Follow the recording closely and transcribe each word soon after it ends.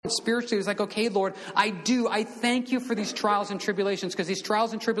spiritually, it's like, okay, Lord, I thank you for these trials and tribulations, because these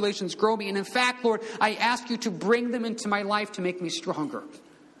trials and tribulations grow me. And in fact, Lord, I ask you to bring them into my life to make me stronger.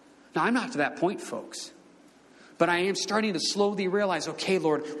 Now, I'm not to that point, folks. But I am starting to slowly realize, okay,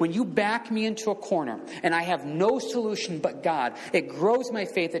 Lord, when you back me into a corner and I have no solution but God, it grows my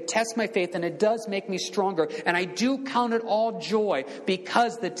faith, it tests my faith, and it does make me stronger. And I do count it all joy,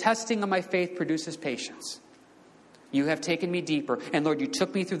 because the testing of my faith produces patience. You have taken me deeper. And Lord, you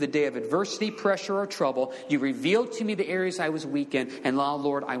took me through the day of adversity, pressure, or trouble. You revealed to me the areas I was weak in. And now,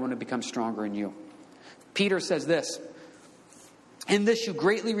 Lord, I want to become stronger in you. Peter says this, in this you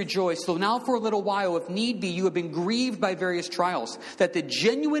greatly rejoice, though now for a little while, if need be, you have been grieved by various trials, that the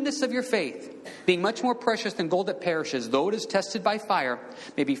genuineness of your faith, being much more precious than gold that perishes, though it is tested by fire,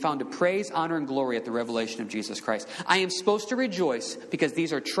 may be found to praise, honor, and glory at the revelation of Jesus Christ. I am supposed to rejoice because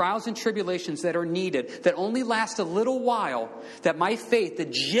these are trials and tribulations that are needed, that only last a little while, that my faith, the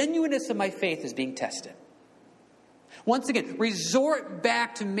genuineness of my faith, is being tested. Once again, resort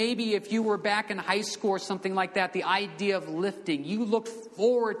back to maybe if you were back in high school or something like that, the idea of lifting. You looked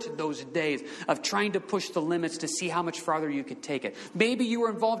forward to those days of trying to push the limits to see how much farther you could take it. Maybe you were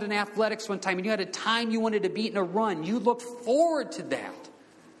involved in athletics one time and you had a time you wanted to beat in a run. You looked forward to that.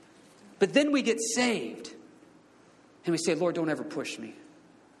 But then we get saved and we say, Lord, don't ever push me.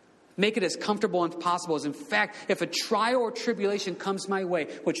 Make it as comfortable as possible. As in fact, if a trial or tribulation comes my way,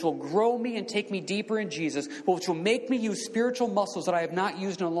 which will grow me and take me deeper in Jesus, which will make me use spiritual muscles that I have not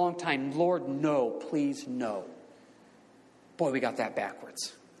used in a long time, Lord, no, please no. Boy, we got that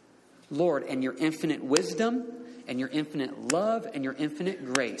backwards. Lord, and your infinite wisdom and your infinite love and your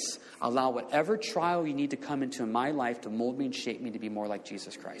infinite grace, allow whatever trial you need to come into in my life to mold me and shape me to be more like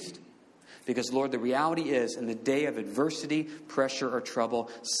Jesus Christ. Because, Lord, the reality is, in the day of adversity, pressure, or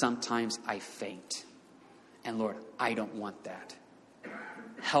trouble, sometimes I faint. And, Lord, I don't want that.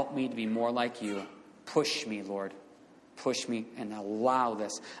 Help me to be more like you. Push me, Lord. Push me and allow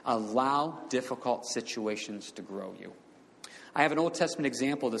this. Allow difficult situations to grow you. I have an Old Testament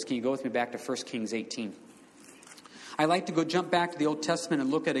example of this. Can you go with me back to 1 Kings 18? I like to jump back to the Old Testament and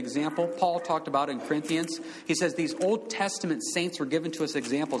look at an example. Paul talked about it in Corinthians. He says these Old Testament saints were given to us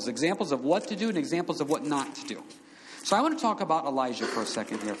examples of what to do and examples of what not to do. So I want to talk about Elijah for a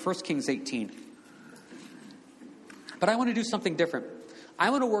second here, 1 Kings 18. But I want to do something different.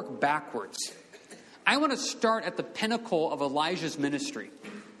 I want to work backwards. I want to start at the pinnacle of Elijah's ministry,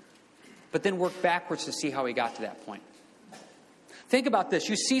 but then work backwards to see how he got to that point. Think about this.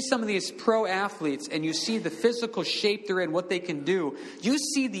 You see some of these pro athletes and you see the physical shape they're in, what they can do. You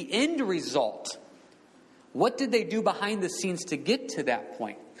see the end result. What did they do behind the scenes to get to that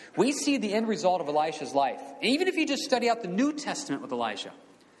point? We see the end result of Elisha's life. And even if you just study out the New Testament with Elijah,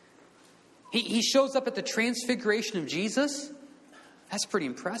 he shows up at the transfiguration of Jesus. That's pretty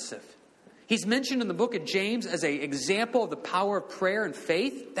impressive. He's mentioned in the book of James as an example of the power of prayer and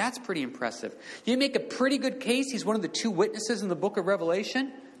faith. That's pretty impressive. You make a pretty good case. He's one of the two witnesses in the book of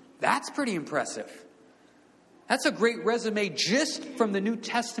Revelation. That's pretty impressive. That's a great resume just from the New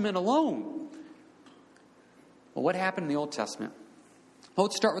Testament alone. Well, what happened in the Old Testament? Well,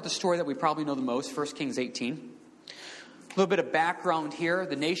 let's start with the story that we probably know the most, 1 Kings 18. A little bit of background here.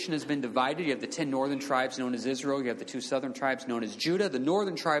 The nation has been divided. You have the 10 northern tribes known as Israel. You have the 2 southern tribes known as Judah. The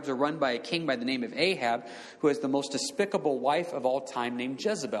northern tribes are run by a king by the name of Ahab, who has the most despicable wife of all time named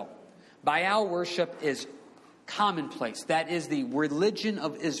Jezebel. Baal worship is commonplace. That is the religion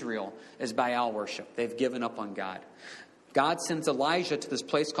of Israel, is Baal worship. They've given up on God. God sends Elijah to this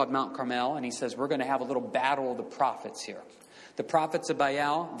place called Mount Carmel, and he says, we're going to have a little battle of the prophets here. The prophets of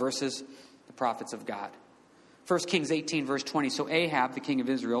Baal versus the prophets of God. 1 Kings 18, verse 20. So Ahab, the king of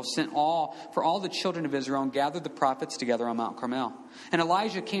Israel, sent for all the children of Israel and gathered the prophets together on Mount Carmel. And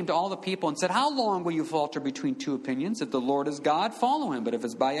Elijah came to all the people and said, how long will you falter between two opinions? If the Lord is God, follow him. But if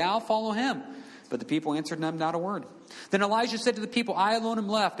it's Baal, follow him. But the people answered him not a word. Then Elijah said to the people, I alone am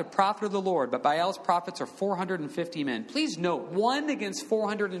left, a prophet of the Lord. But Baal's prophets are 450 men. Please note, 1 against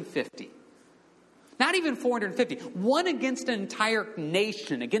 450. Not even 450. 1 against an entire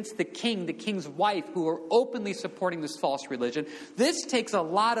nation, against the king, the king's wife, who are openly supporting this false religion. This takes a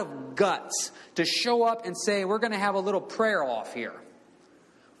lot of guts to show up and say, we're going to have a little prayer off here.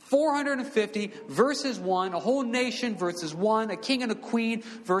 450 versus 1, a whole nation versus 1, a king and a queen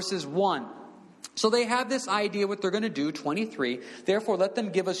versus 1. So they have this idea what they're going to do, 23. Therefore, let them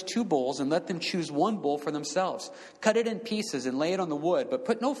give us 2 bulls and let them choose 1 bull for themselves. Cut it in pieces and lay it on the wood, but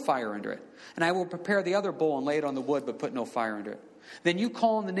put no fire under it. And I will prepare the other bull and lay it on the wood, but put no fire under it. Then you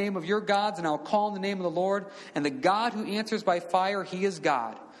call in the name of your gods, and I will call in the name of the Lord. And the God who answers by fire, he is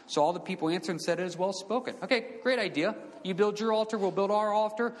God. So all the people answered and said, it is well spoken. Okay, great idea. You build your altar, we'll build our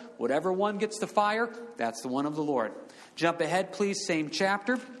altar. Whatever one gets the fire, that's the one of the Lord. Jump ahead, please, same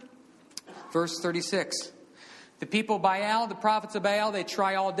chapter. Verse 36. The people of Baal, the prophets of Baal, they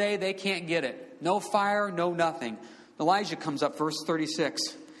try all day, they can't get it. No fire, no nothing. Elijah comes up, verse 36.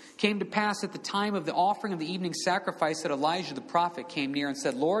 Came to pass at the time of the offering of the evening sacrifice that Elijah the prophet came near and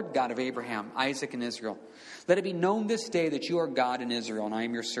said, Lord, God of Abraham, Isaac, and Israel, let it be known this day that you are God in Israel, and I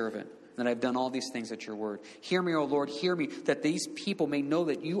am your servant, and that I have done all these things at your word. Hear me, O Lord, hear me, that these people may know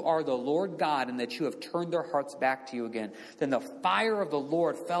that you are the Lord God, and that you have turned their hearts back to you again. Then the fire of the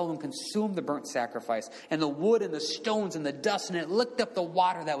Lord fell and consumed the burnt sacrifice, and the wood and the stones and the dust, and it licked up the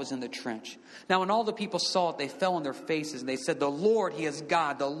water that was in the trench. Now when all the people saw it, they fell on their faces, and they said, the Lord, he is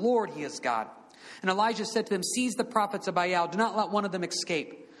God, the Lord, he is God. And Elijah said to them, seize the prophets of Baal, do not let one of them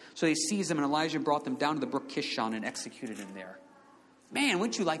escape. So they seized them, and Elijah brought them down to the brook Kishon and executed him there. Man,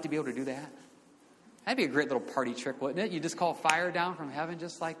 wouldn't you like to be able to do that? That'd be a great little party trick, wouldn't it? You just call fire down from heaven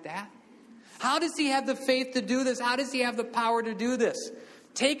just like that. How does he have the faith to do this? How does he have the power to do this?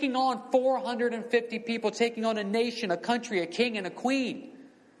 Taking on 450 people, taking on a nation, a country, a king, and a queen.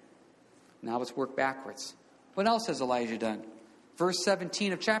 Now let's work backwards. What else has Elijah done? Verse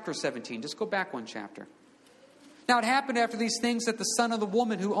 17 of chapter 17. Just go back one chapter. Now it happened after these things that the son of the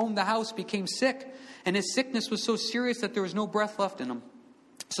woman who owned the house became sick, and his sickness was so serious that there was no breath left in him.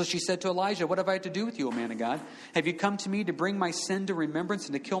 So she said to Elijah, what have I to do with you, O man of God? Have you come to me to bring my sin to remembrance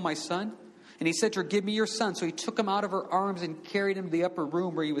and to kill my son? And he said to her, give me your son. So he took him out of her arms and carried him to the upper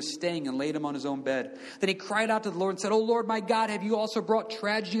room where he was staying and laid him on his own bed. Then he cried out to the Lord and said, O Lord, my God, have you also brought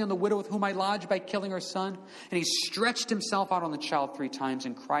tragedy on the widow with whom I lodged by killing her son? And he stretched himself out on the child 3 times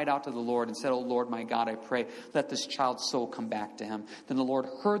and cried out to the Lord and said, O Lord, my God, I pray, let this child's soul come back to him. Then the Lord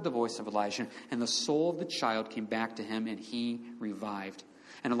heard the voice of Elijah, and the soul of the child came back to him, and he revived.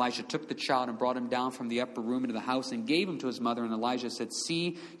 And Elijah took the child and brought him down from the upper room into the house and gave him to his mother. And Elijah said,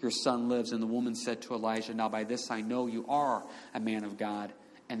 see, your son lives. And the woman said to Elijah, now by this I know you are a man of God,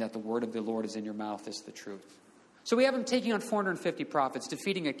 and that the word of the Lord is in your mouth is the truth. So we have him taking on 450 prophets,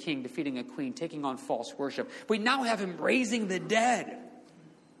 defeating a king, defeating a queen, taking on false worship. We now have him raising the dead.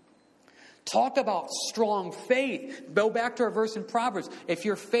 Talk about strong faith. Go back to our verse in Proverbs. If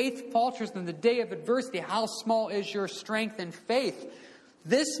your faith falters in the day of adversity, how small is your strength and faith?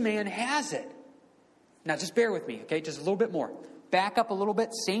 This man has it. Now just bear with me, okay? Just a little bit more. Back up a little bit,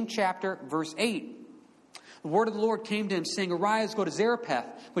 same chapter, verse 8. The word of the Lord came to him, saying, arise, go to Zarephath,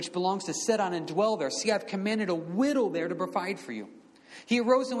 which belongs to Sidon, and dwell there. See, I've commanded a widow there to provide for you. He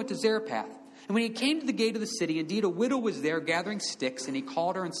arose and went to Zarephath. And when he came to the gate of the city, indeed a widow was there gathering sticks, and he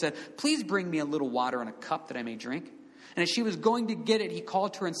called her and said, please bring me a little water in a cup that I may drink. And as she was going to get it, he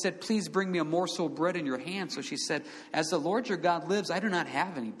called to her and said, please bring me a morsel of bread in your hand. So she said, as the Lord your God lives, I do not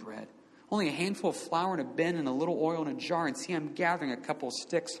have any bread. Only a handful of flour in a bin and a little oil in a jar. And see, I'm gathering a couple of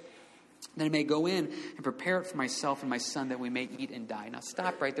sticks that I may go in and prepare it for myself and my son that we may eat and die. Now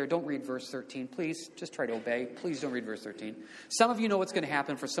stop right there. Don't read verse 13. Please, just try to obey. Please don't read verse 13. Some of you know what's going to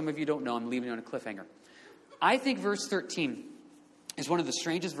happen. For some of you don't know, I'm leaving you on a cliffhanger. I think verse 13 is one of the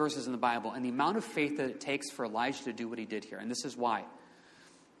strangest verses in the Bible, and the amount of faith that it takes for Elijah to do what he did here. And this is why.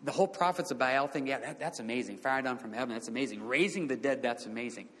 The whole prophets of Baal thing, yeah, that's amazing. Fire down from heaven, that's amazing. Raising the dead, that's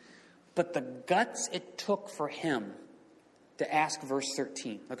amazing. But the guts it took for him to ask verse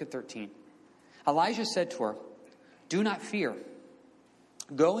 13. Look at 13. Elijah said to her, do not fear.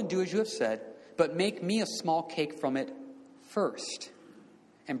 Go and do as you have said, but make me a small cake from it first.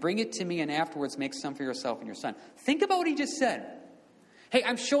 And bring it to me, and afterwards make some for yourself and your son. Think about what he just said. Hey,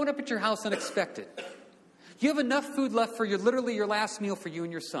 I'm showing up at your house unexpected. You have enough food left for literally your last meal for you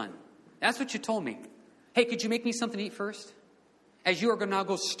and your son. That's what you told me. Hey, could you make me something to eat first? As you are going to now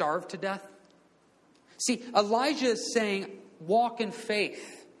go starve to death? See, Elijah is saying, walk in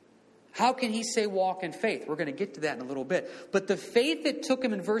faith. How can he say walk in faith? We're going to get to that in a little bit. But the faith that took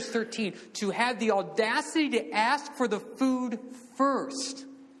him in verse 13 to have the audacity to ask for the food first.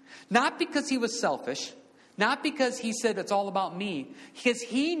 Not because he was selfish. Not because he said it's all about me. Because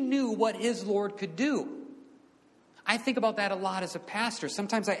he knew what his Lord could do. I think about that a lot as a pastor.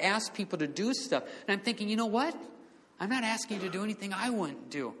 Sometimes I ask people to do stuff. And I'm thinking, you know what? I'm not asking you to do anything I wouldn't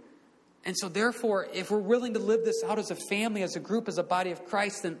do. And so therefore, if we're willing to live this out as a family, as a group, as a body of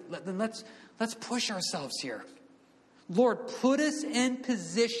Christ, then let's push ourselves here. Lord, put us in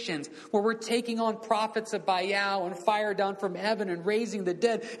positions where we're taking on prophets of Baal and fire down from heaven and raising the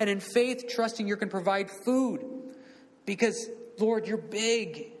dead, and in faith trusting you can provide food. Because, Lord, you're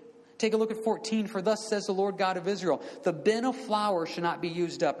big. Take a look at 14. For thus says the Lord God of Israel, the bin of flour shall not be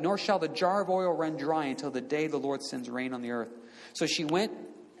used up, nor shall the jar of oil run dry until the day the Lord sends rain on the earth. So she went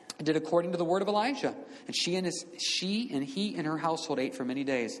and did according to the word of Elijah. And he and her household ate for many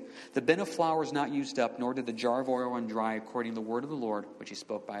days. The bin of flour was not used up, nor did the jar of oil run dry, according to the word of the Lord, which he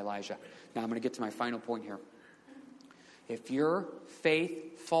spoke by Elijah. Now I'm going to get to my final point here. If your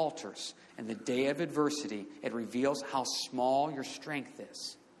faith falters in the day of adversity, it reveals how small your strength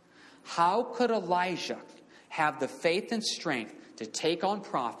is. How could Elijah have the faith and strength to take on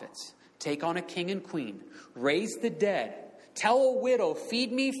prophets, take on a king and queen, raise the dead, tell a widow,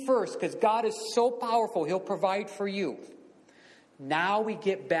 feed me first, because God is so powerful, he'll provide for you? Now we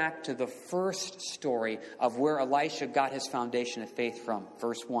get back to the first story of where Elisha got his foundation of faith from.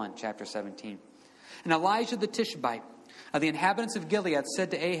 Verse 1, chapter 17. And Elijah the Tishbite of the inhabitants of Gilead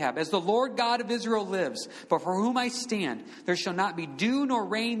said to Ahab, as the Lord God of Israel lives, but for whom I stand, there shall not be dew nor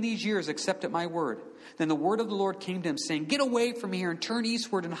rain these years except at my word. Then the word of the Lord came to him, saying, get away from here and turn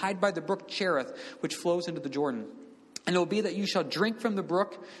eastward and hide by the brook Cherith, which flows into the Jordan. And it will be that you shall drink from the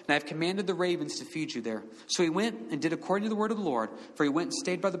brook, and I have commanded the ravens to feed you there. So he went and did according to the word of the Lord, for he went and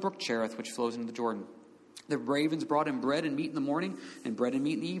stayed by the brook Cherith, which flows into the Jordan. The ravens brought him bread and meat in the morning, and bread and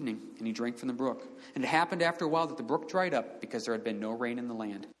meat in the evening, and he drank from the brook. And it happened after a while that the brook dried up, because there had been no rain in the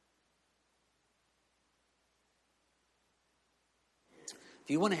land. If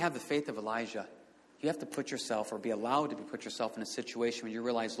you want to have the faith of Elijah, you have to put yourself, or be allowed to put yourself in a situation where you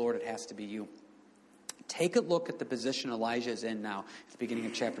realize, Lord, it has to be you. Take a look at the position Elijah is in now, at the beginning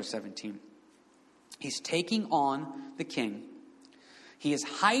of chapter 17. He's taking on the king. He is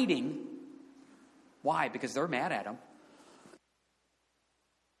hiding. Why? Because they're mad at him.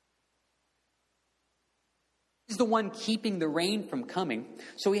 He's the one keeping the rain from coming.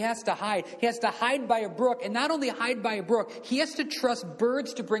 So he has to hide. He has to hide by a brook. And not only hide by a brook, he has to trust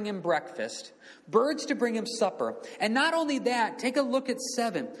birds to bring him breakfast, birds to bring him supper. And not only that, take a look at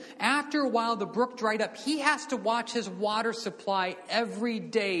 7. After a while, the brook dried up. He has to watch his water supply every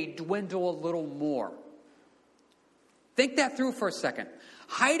day dwindle a little more. Think that through for a second.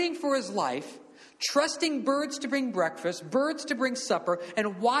 Hiding for his life, trusting birds to bring breakfast, birds to bring supper,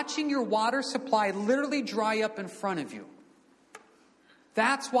 and watching your water supply literally dry up in front of you.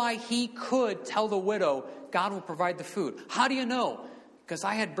 That's why he could tell the widow, God will provide the food. How do you know? Because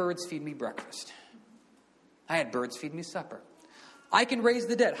I had birds feed me breakfast. I had birds feed me supper. I can raise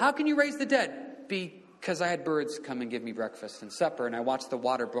the dead. How can you raise the dead? Because I had birds come and give me breakfast and supper, and I watched the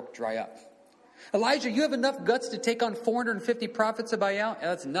water brook dry up. Elijah, you have enough guts to take on 450 prophets of Baal?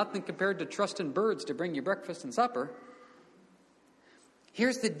 That's nothing compared to trusting birds to bring you breakfast and supper.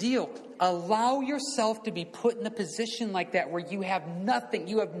 Here's the deal. Allow yourself to be put in a position like that where you have nothing.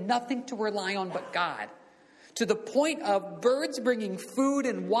 You have nothing to rely on but God. To the point of birds bringing food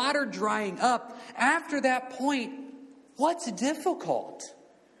and water drying up. After that point, what's difficult?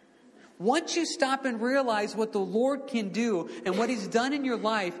 Once you stop and realize what the Lord can do and what he's done in your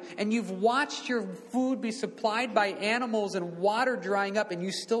life, and you've watched your food be supplied by animals and water drying up, and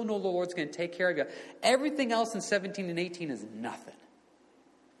you still know the Lord's going to take care of you, everything else in 17 and 18 is nothing.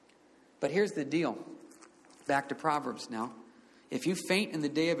 But here's the deal. Back to Proverbs now. If you faint in the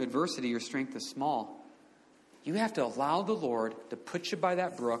day of adversity, your strength is small. You have to allow the Lord to put you by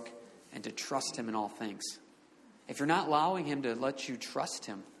that brook and to trust him in all things. If you're not allowing him to let you trust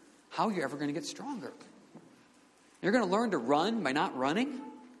him, how are you ever going to get stronger? You're going to learn to run by not running?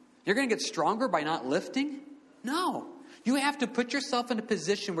 You're going to get stronger by not lifting? No. You have to put yourself in a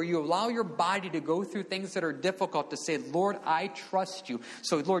position where you allow your body to go through things that are difficult to say, Lord, I trust you.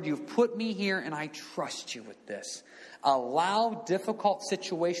 So, Lord, you've put me here and I trust you with this. Allow difficult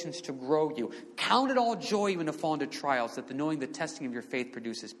situations to grow you. Count it all joy even to fall into trials, that the knowing the testing of your faith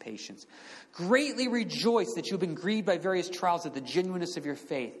produces patience. Greatly rejoice that you've been grieved by various trials, that the genuineness of your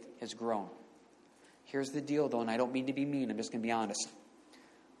faith has grown. Here's the deal, though, and I don't mean to be mean. I'm just going to be honest.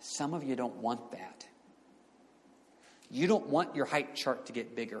 Some of you don't want that. You don't want your height chart to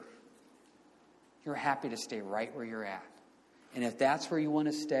get bigger. You're happy to stay right where you're at. And if that's where you want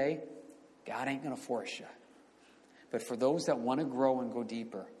to stay, God ain't going to force you. But for those that want to grow and go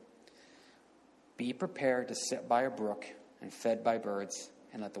deeper, be prepared to sit by a brook and fed by birds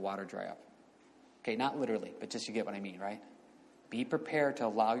and let the water dry up. Okay, not literally, but just you get what I mean, right? Be prepared to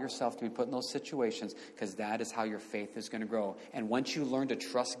allow yourself to be put in those situations, because that is how your faith is going to grow. And once you learn to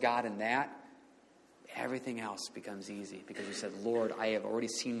trust God in that, everything else becomes easy, because you said, Lord, I have already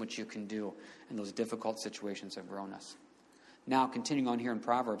seen what you can do, and those difficult situations have grown us. Now, continuing on here in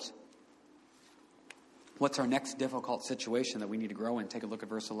Proverbs, what's our next difficult situation that we need to grow in? Take a look at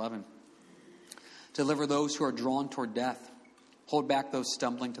verse 11. Deliver those who are drawn toward death. Hold back those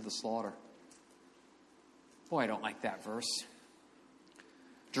stumbling to the slaughter. Boy, I don't like that verse.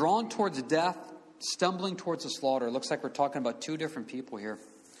 Drawn towards death, stumbling towards the slaughter. It looks like we're talking about two different people here.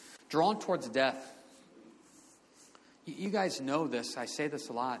 Drawn towards death. You guys know this. I say this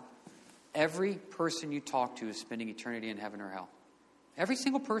a lot. Every person you talk to is spending eternity in heaven or hell. Every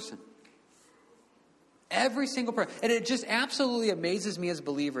single person. Every single person. And it just absolutely amazes me as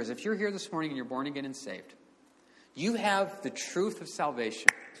believers. If you're here this morning and you're born again and saved, you have the truth of salvation.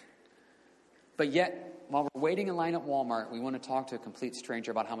 But yet, while we're waiting in line at Walmart, we want to talk to a complete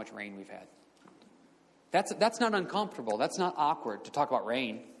stranger about how much rain we've had. That's not uncomfortable. That's not awkward to talk about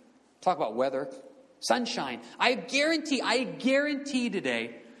rain. Talk about weather. Sunshine. I guarantee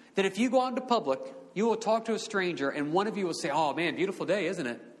today that if you go out into public, you will talk to a stranger and one of you will say, "Oh man, beautiful day, isn't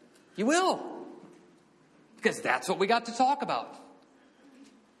it?" You will. Because that's what we got to talk about.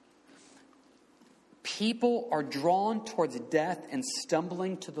 People are drawn towards death and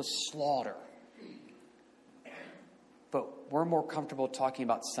stumbling to the slaughter. But we're more comfortable talking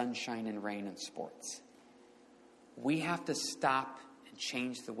about sunshine and rain and sports. We have to stop and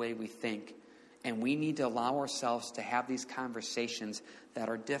change the way we think. And we need to allow ourselves to have these conversations that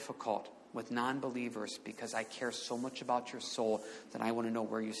are difficult with non-believers because I care so much about your soul that I want to know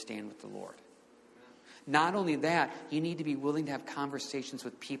where you stand with the Lord. Not only that, you need to be willing to have conversations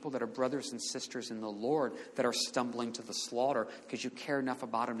with people that are brothers and sisters in the Lord that are stumbling to the slaughter because you care enough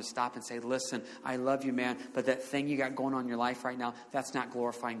about them to stop and say, "Listen, I love you, man, but that thing you got going on in your life right now, that's not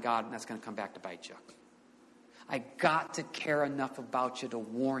glorifying God, and that's going to come back to bite you. I got to care enough about you to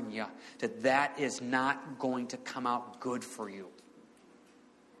warn you that that is not going to come out good for you.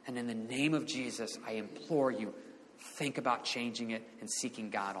 And in the name of Jesus, I implore you, think about changing it and seeking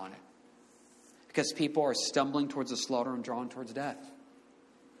God on it. Because people are stumbling towards the slaughter and drawn towards death.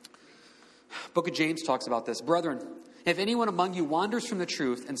 Book of James talks about this. Brethren, if anyone among you wanders from the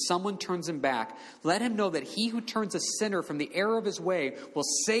truth and someone turns him back, let him know that he who turns a sinner from the error of his way will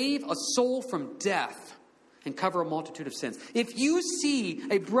save a soul from death and cover a multitude of sins. If you see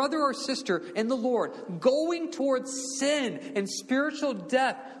a brother or sister in the Lord going towards sin and spiritual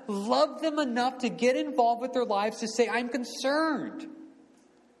death, love them enough to get involved with their lives to say, "I'm concerned."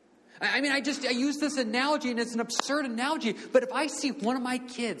 I mean, I use this analogy, and it's an absurd analogy, but if I see one of my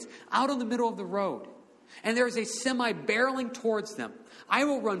kids out in the middle of the road, and there's a semi barreling towards them, I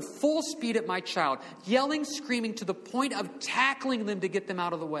will run full speed at my child, yelling, screaming, to the point of tackling them to get them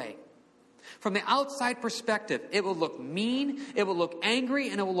out of the way. From the outside perspective, it will look mean, it will look angry,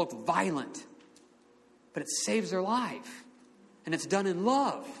 and it will look violent. But it saves their life. And it's done in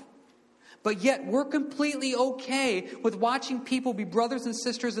love. But yet we're completely okay with watching people be brothers and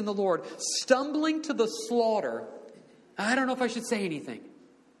sisters in the Lord, stumbling to the slaughter. I don't know if I should say anything.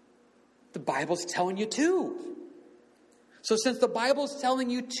 The Bible's telling you to. So since the Bible's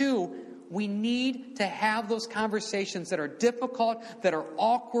telling you to, we need to have those conversations that are difficult, that are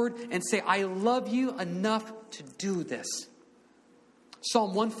awkward, and say, "I love you enough to do this."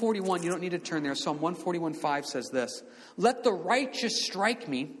 Psalm 141, you don't need to turn there. Psalm 141:5 says this: "Let the righteous strike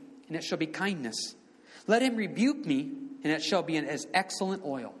me, and it shall be kindness. Let him rebuke me, and it shall be as excellent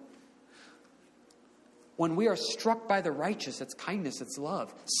oil." When we are struck by the righteous, it's kindness, it's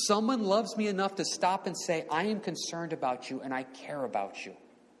love. Someone loves me enough to stop and say, "I am concerned about you, and I care about you."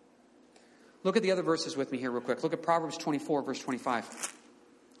 Look at the other verses with me here real quick. Look at Proverbs 24, verse 25.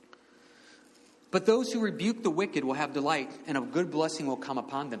 "But those who rebuke the wicked will have delight, and a good blessing will come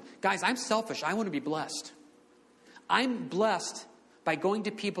upon them." Guys, I'm selfish. I want to be blessed. I'm blessed by going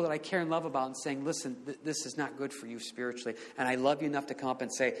to people that I care and love about and saying, "Listen, this is not good for you spiritually. And I love you enough to come up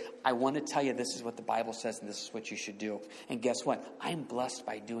and say, I want to tell you this is what the Bible says and this is what you should do." And guess what? I'm blessed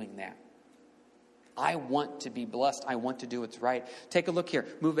by doing that. I want to be blessed. I want to do what's right. Take a look here.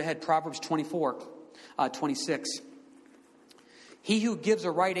 Move ahead. Proverbs 24, 26. "He who gives a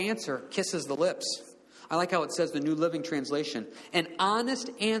right answer kisses the lips." I like how it says, the New Living Translation. "An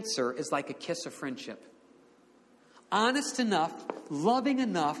honest answer is like a kiss of friendship." Honest enough, loving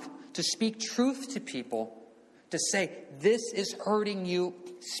enough to speak truth to people, to say, this is hurting you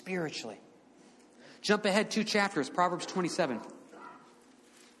spiritually. Jump ahead 2 chapters, Proverbs 27.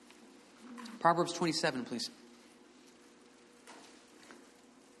 Proverbs 27, please.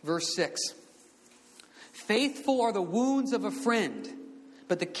 Verse 6. "Faithful are the wounds of a friend,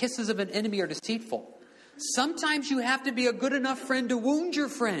 but the kisses of an enemy are deceitful." Sometimes you have to be a good enough friend to wound your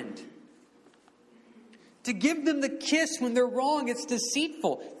friend. To give them the kiss when they're wrong, it's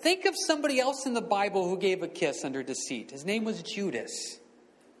deceitful. Think of somebody else in the Bible who gave a kiss under deceit. His name was Judas.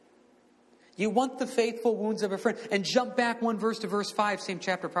 You want the faithful wounds of a friend. And jump back one verse to verse 5, same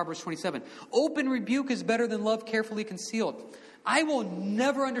chapter, Proverbs 27. "Open rebuke is better than love carefully concealed." I will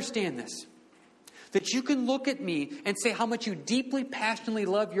never understand this. That you can look at me and say how much you deeply, passionately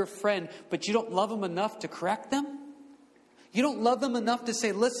love your friend, but you don't love them enough to correct them. You don't love them enough to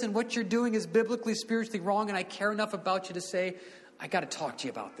say, listen, what you're doing is biblically, spiritually wrong, and I care enough about you to say, I got to talk to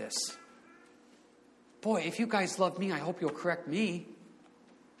you about this. Boy, if you guys love me, I hope you'll correct me.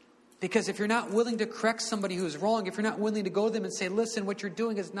 Because if you're not willing to correct somebody who's wrong, if you're not willing to go to them and say, listen, what you're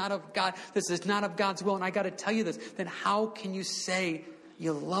doing is not of God, this is not of God's will, and I got to tell you this, then how can you say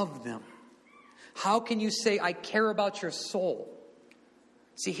you love them? How can you say, I care about your soul?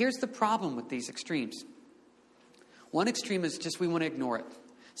 See, here's the problem with these extremes. One extreme is just we want to ignore it.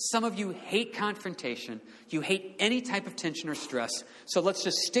 Some of you hate confrontation. You hate any type of tension or stress. So let's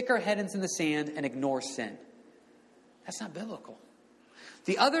just stick our heads in the sand and ignore sin. That's not biblical.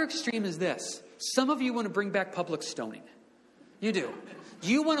 The other extreme is this. Some of you want to bring back public stoning. You do.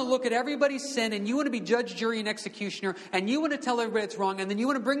 You want to look at everybody's sin and you want to be judge, jury, and executioner, and you want to tell everybody it's wrong, and then you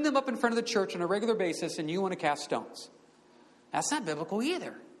want to bring them up in front of the church on a regular basis and you want to cast stones. That's not biblical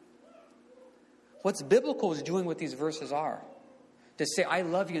either. What's biblical is doing what these verses are. To say, I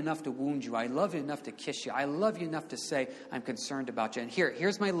love you enough to wound you. I love you enough to kiss you. I love you enough to say, I'm concerned about you. And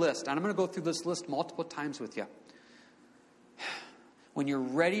here's my list. And I'm going to go through this list multiple times with you. When you're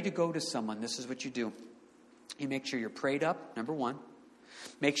ready to go to someone, this is what you do. You make sure you're prayed up, number one.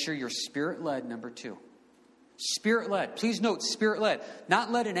 Make sure you're spirit-led, number two. Spirit-led. Please note, spirit-led.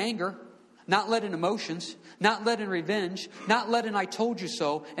 Not led in anger. Not led in emotions. Not led in revenge. Not led in I told you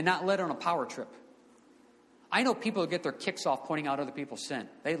so. And not led on a power trip. I know people who get their kicks off pointing out other people's sin.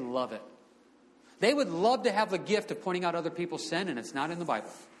 They love it. They would love to have the gift of pointing out other people's sin, and it's not in the Bible.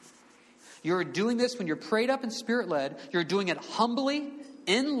 You're doing this when you're prayed up and spirit-led. You're doing it humbly,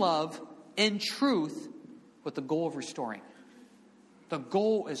 in love, in truth, with the goal of restoring. The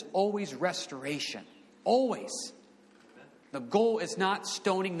goal is always restoration. Always. The goal is not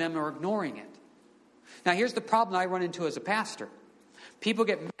stoning them or ignoring it. Now, here's the problem I run into as a pastor. People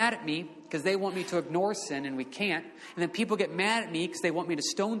get mad at me because they want me to ignore sin, and we can't. And then people get mad at me because they want me to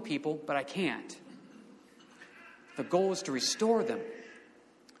stone people, but I can't. The goal is to restore them.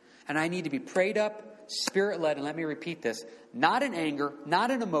 And I need to be prayed up, spirit-led, and let me repeat this. Not in anger, not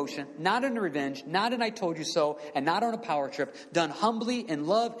in emotion, not in revenge, not in I told you so, and not on a power trip. Done humbly, in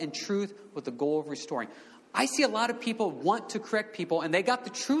love, and truth, with the goal of restoring. I see a lot of people want to correct people, and they got the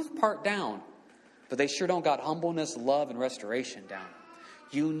truth part down. But they sure don't got humbleness, love, and restoration down.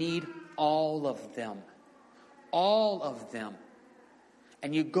 You need all of them. All of them.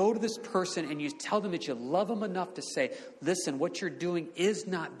 And you go to this person and you tell them that you love them enough to say, listen, what you're doing is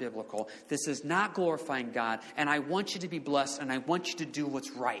not biblical. This is not glorifying God. And I want you to be blessed, and I want you to do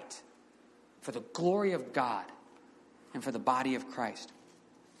what's right for the glory of God and for the body of Christ.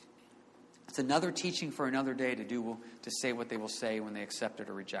 It's another teaching for another day to say what they will say when they accept it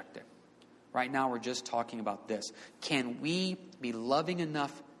or reject it. Right now, we're just talking about this. Can we be loving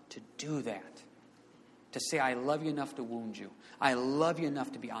enough to do that? To say, I love you enough to wound you. I love you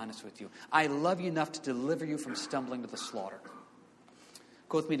enough to be honest with you. I love you enough to deliver you from stumbling to the slaughter.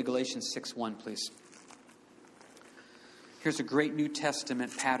 Go with me to Galatians 6:1, please. Here's a great New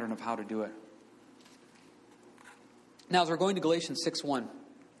Testament pattern of how to do it. Now, as we're going to Galatians 6:1,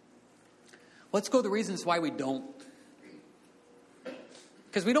 let's go to the reasons why we don't.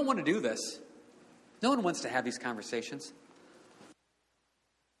 Because we don't want to do this. No one wants to have these conversations.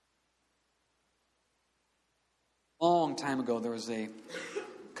 A long time ago, there was a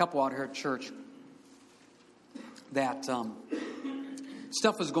couple out here at church that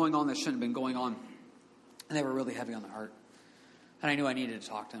stuff was going on that shouldn't have been going on. And they were really heavy on the heart. And I knew I needed to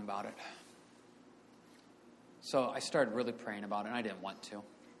talk to them about it. So I started really praying about it, and I didn't want to.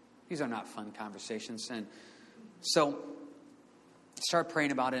 These are not fun conversations. And so I started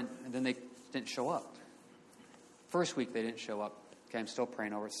praying about it, and then they didn't show up. First week, they didn't show up. Okay, I'm still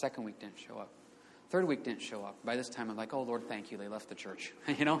praying over it. Second week, didn't show up. Third week, didn't show up. By this time, I'm like, oh, Lord, thank you. They left the church.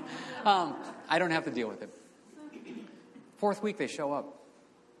 I don't have to deal with it. Fourth week, they show up.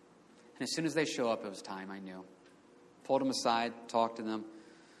 And as soon as they show up, it was time, I knew. Pulled them aside, talked to them,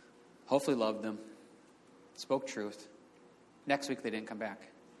 hopefully loved them, spoke truth. Next week, they didn't come back.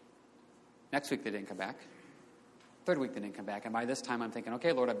 Next week, they didn't come back. Third week, they didn't come back. And by this time, I'm thinking,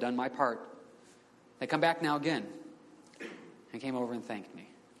 okay, Lord, I've done my part. They come back now again. And came over and thanked me.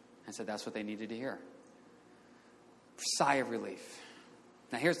 And said that's what they needed to hear. Sigh of relief.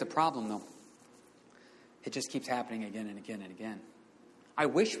 Now, here's the problem, though. It just keeps happening again and again and again. I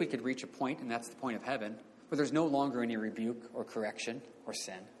wish we could reach a point, and that's the point of heaven, where there's no longer any rebuke or correction or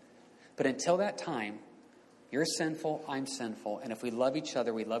sin. But until that time, you're sinful, I'm sinful. And if we love each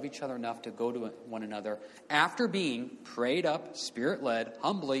other, we love each other enough to go to one another after being prayed up, spirit-led,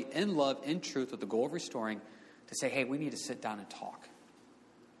 humbly, in love, in truth, with the goal of restoring, to say, hey, we need to sit down and talk.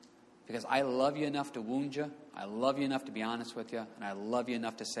 Because I love you enough to wound you. I love you enough to be honest with you. And I love you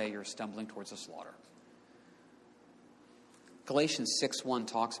enough to say you're stumbling towards the slaughter. Galatians 6:1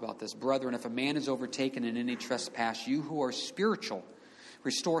 talks about this. Brethren, if a man is overtaken in any trespass, you who are spiritual,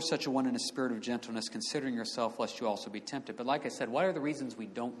 restore such a one in a spirit of gentleness, considering yourself, lest you also be tempted. But like I said, what are the reasons we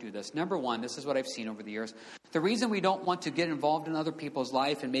don't do this? Number one, this is what I've seen over the years. The reason we don't want to get involved in other people's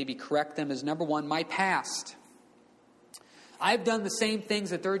life and maybe correct them is, number one, my past. I've done the same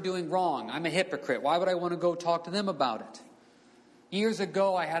things that they're doing wrong. I'm a hypocrite. Why would I want to go talk to them about it? Years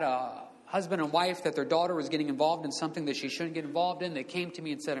ago, I had a husband and wife that their daughter was getting involved in something that she shouldn't get involved in. They came to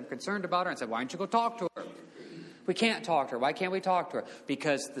me and said, I'm concerned about her. I said, why don't you go talk to her? We can't talk to her. Why can't we talk to her?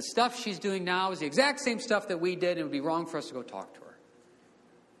 Because the stuff she's doing now is the exact same stuff that we did, and it would be wrong for us to go talk to her.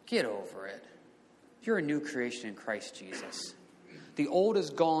 Get over it. You're a new creation in Christ Jesus. The old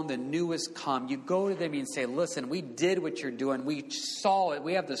is gone, the new is come. You go to them and say, listen, we did what you're doing. We saw it.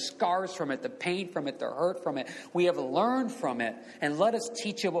 We have the scars from it, the pain from it, the hurt from it. We have learned from it. And let us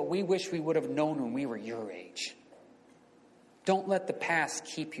teach you what we wish we would have known when we were your age. Don't let the past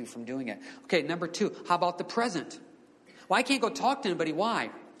keep you from doing it. Okay, number two, how about the present? Well, I can't go talk to anybody.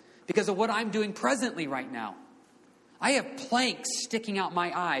 Why? Because of what I'm doing presently right now. I have planks sticking out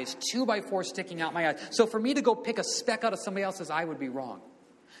my eyes, 2x4 sticking out my eyes. So for me to go pick a speck out of somebody else's eye would be wrong.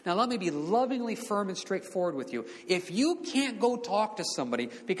 Now let me be lovingly firm and straightforward with you. If you can't go talk to somebody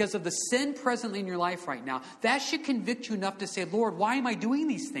because of the sin presently in your life right now, that should convict you enough to say, Lord, why am I doing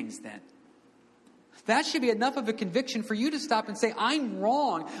these things then? That should be enough of a conviction for you to stop and say, I'm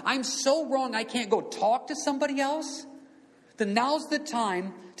wrong. I'm so wrong I can't go talk to somebody else. Then now's the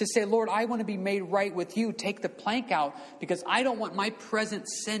time to say, Lord, I want to be made right with you. Take the plank out because I don't want my present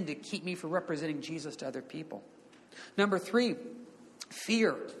sin to keep me from representing Jesus to other people. Number three,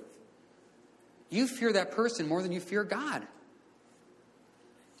 fear. You fear that person more than you fear God.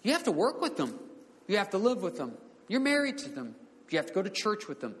 You have to work with them. You have to live with them. You're married to them. You have to go to church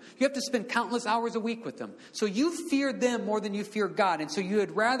with them. You have to spend countless hours a week with them. So you fear them more than you fear God. And so you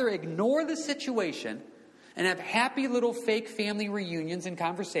would rather ignore the situation and have happy little fake family reunions and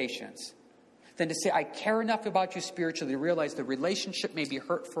conversations than to say, I care enough about you spiritually to realize the relationship may be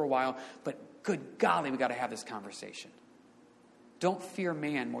hurt for a while, but good golly, we got to have this conversation. Don't fear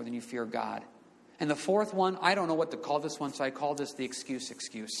man more than you fear God. And the fourth one, I don't know what to call this one, so I call this the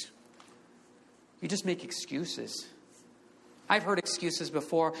excuse. You just make excuses. I've heard excuses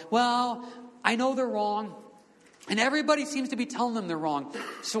before. Well, I know they're wrong. And everybody seems to be telling them they're wrong.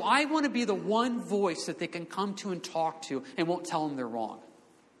 So I want to be the one voice that they can come to and talk to and won't tell them they're wrong.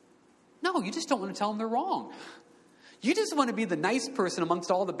 No, you just don't want to tell them they're wrong. You just want to be the nice person amongst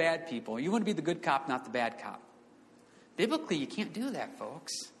all the bad people. You want to be the good cop, not the bad cop. Biblically, you can't do that,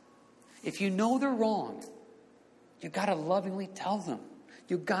 folks. If you know they're wrong, you've got to lovingly tell them.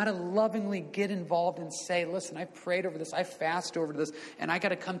 You've got to lovingly get involved and say, listen, I prayed over this, I fasted over this, and I got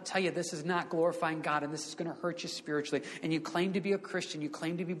to come tell you this is not glorifying God, and this is going to hurt you spiritually. And you claim to be a Christian, you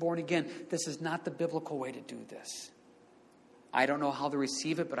claim to be born again. This is not the biblical way to do this. I don't know how to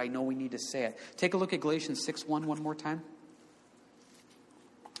receive it, but I know we need to say it. Take a look at Galatians 6:1 one more time.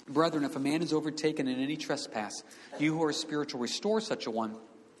 Brethren, if a man is overtaken in any trespass, you who are spiritual, restore such a one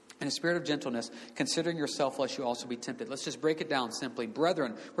in a spirit of gentleness, considering yourself, lest you also be tempted. Let's just break it down simply.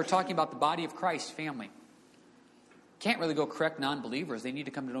 Brethren, we're talking about the body of Christ, family. Can't really go correct non-believers. They need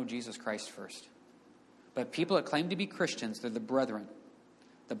to come to know Jesus Christ first. But people that claim to be Christians, they're the brethren,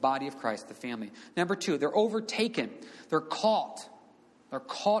 the body of Christ, the family. Number two, they're overtaken. They're caught. They're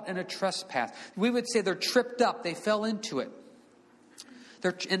caught in a trespass. We would say they're tripped up. They fell into it.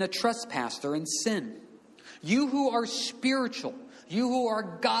 They're in a trespass. They're in sin. You who are spiritual, you who are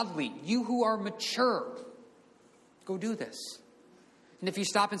godly, you who are mature, go do this. And if you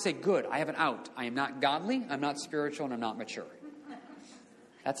stop and say, good, I have an out. I am not godly, I'm not spiritual, and I'm not mature.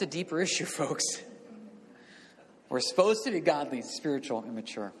 That's a deeper issue, folks. We're supposed to be godly, spiritual, and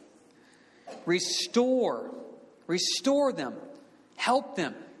mature. Restore them. Help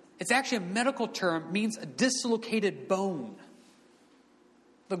them. It's actually a medical term, means a dislocated bone.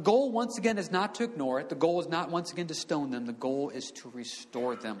 The goal, once again, is not to ignore it. The goal is not, once again, to stone them. The goal is to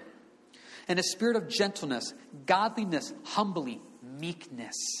restore them. And a spirit of gentleness, godliness, humbly,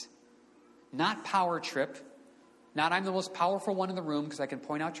 meekness. Not power trip. Not I'm the most powerful one in the room because I can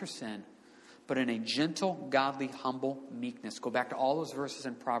point out your sin. But in a gentle, godly, humble meekness. Go back to all those verses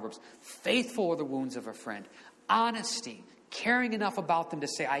in Proverbs. Faithful are the wounds of a friend. Honesty. Caring enough about them to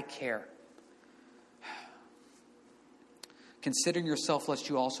say, I care. Considering yourself, lest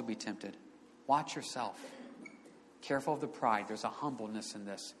you also be tempted. Watch yourself. Careful of the pride. There's a humbleness in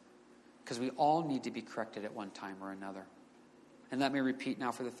this. Because we all need to be corrected at one time or another. And let me repeat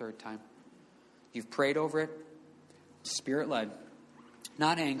now for the third time. You've prayed over it, Spirit-led.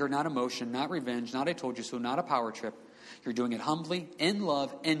 Not anger, not emotion, not revenge, not I told you so, not a power trip. You're doing it humbly, in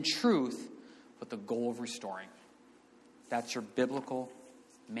love, in truth, with the goal of restoring. That's your biblical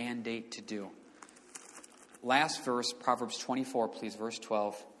mandate to do. Last verse, Proverbs 24, please, verse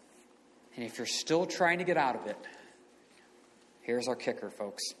 12. And if you're still trying to get out of it, here's our kicker,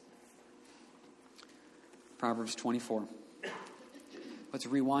 folks. Proverbs 24. Let's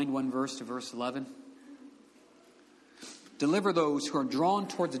rewind one verse to verse 11. Deliver those who are drawn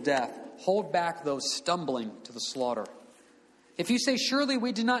towards death. Hold back those stumbling to the slaughter. If you say, surely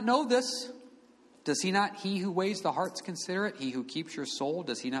we did not know this, does he who weighs the hearts consider it? He who keeps your soul,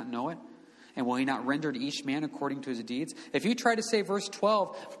 does he not know it? And will he not render to each man according to his deeds? If you try to say, verse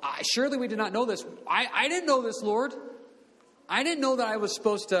 12, surely we did not know this. I didn't know this, Lord. I didn't know that I was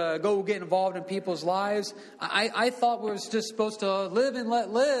supposed to go get involved in people's lives. I thought we were just supposed to live and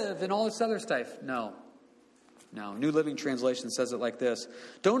let live and all this other stuff. No. New Living Translation says it like this.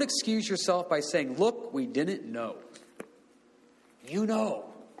 Don't excuse yourself by saying, look, we didn't know. You know.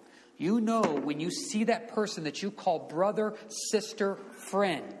 You know when you see that person that you call brother, sister,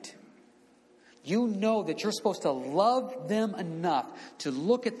 friend. You know that you're supposed to love them enough to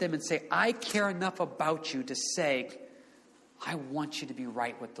look at them and say, I care enough about you to say, I want you to be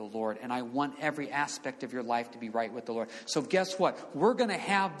right with the Lord, and I want every aspect of your life to be right with the Lord. So guess what? We're going to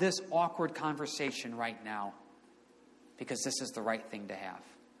have this awkward conversation right now because this is the right thing to have.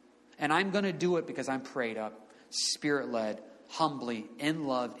 And I'm going to do it because I'm prayed up, Spirit-led, humbly, in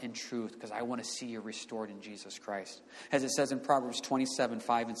love, in truth, because I want to see you restored in Jesus Christ. As it says in Proverbs 27,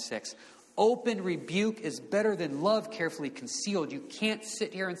 5 and 6, open rebuke is better than love carefully concealed. You can't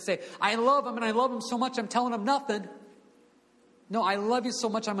sit here and say, I love him, and I love him so much I'm telling him nothing. No, I love you so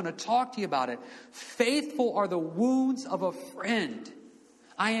much I'm going to talk to you about it. Faithful are the wounds of a friend.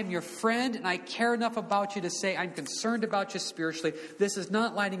 I am your friend, and I care enough about you to say I'm concerned about you spiritually. This is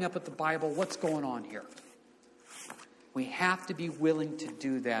not lining up with the Bible. What's going on here? We have to be willing to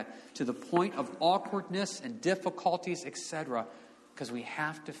do that to the point of awkwardness and difficulties, etc., because we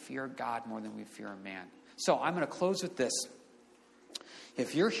have to fear God more than we fear a man. So I'm going to close with this.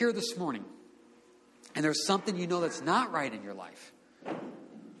 If you're here this morning and there's something you know that's not right in your life,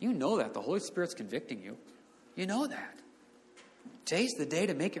 you know that. The Holy Spirit's convicting you. You know that. Today's the day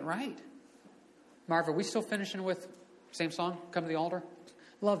to make it right. Marv, are we still finishing with same song, Come to the Altar?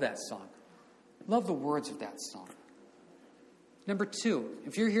 Love that song. Love the words of that song. Number 2,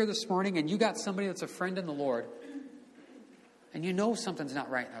 if you're here this morning and you got somebody that's a friend in the Lord and you know something's not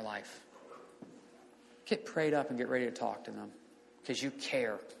right in their life, get prayed up and get ready to talk to them because you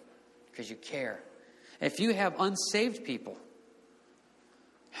care. Because you care. If you have unsaved people,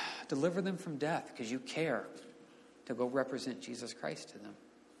 deliver them from death because you care to go represent Jesus Christ to them.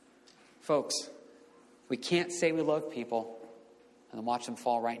 Folks, we can't say we love people and then watch them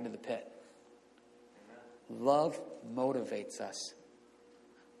fall right into the pit. Love motivates us.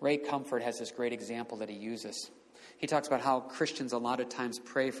 Ray Comfort has this great example that he uses. He talks about how Christians a lot of times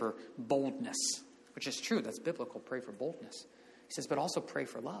pray for boldness, which is true. That's biblical. Pray for boldness. He says, but also pray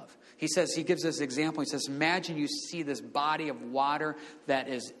for love. He says, he gives this example. He says, imagine you see this body of water that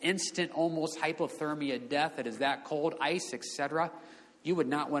is instant, almost hypothermia death. That is that cold, ice, etc. You would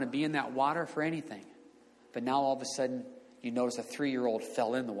not want to be in that water for anything. But now all of a sudden, you notice a 3-year-old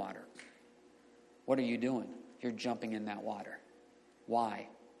fell in the water. What are you doing? You're jumping in that water. Why?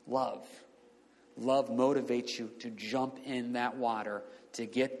 Love. Love motivates you to jump in that water to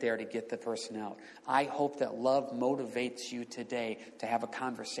get there, to get the person out. I hope that love motivates you today to have a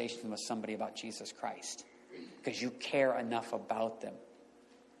conversation with somebody about Jesus Christ because you care enough about them.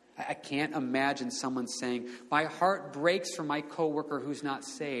 I can't imagine someone saying, my heart breaks for my coworker who's not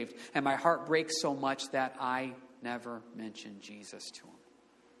saved, and my heart breaks so much that I never mention Jesus to him.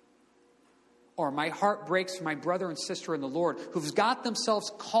 Or my heart breaks for my brother and sister in the Lord who've got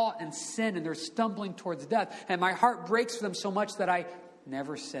themselves caught in sin and they're stumbling towards death. And my heart breaks for them so much that I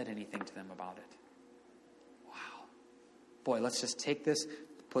never said anything to them about it. Wow. Boy, let's just take this,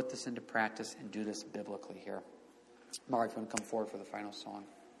 put this into practice, and do this biblically here. Mark, if you want to come forward for the final song.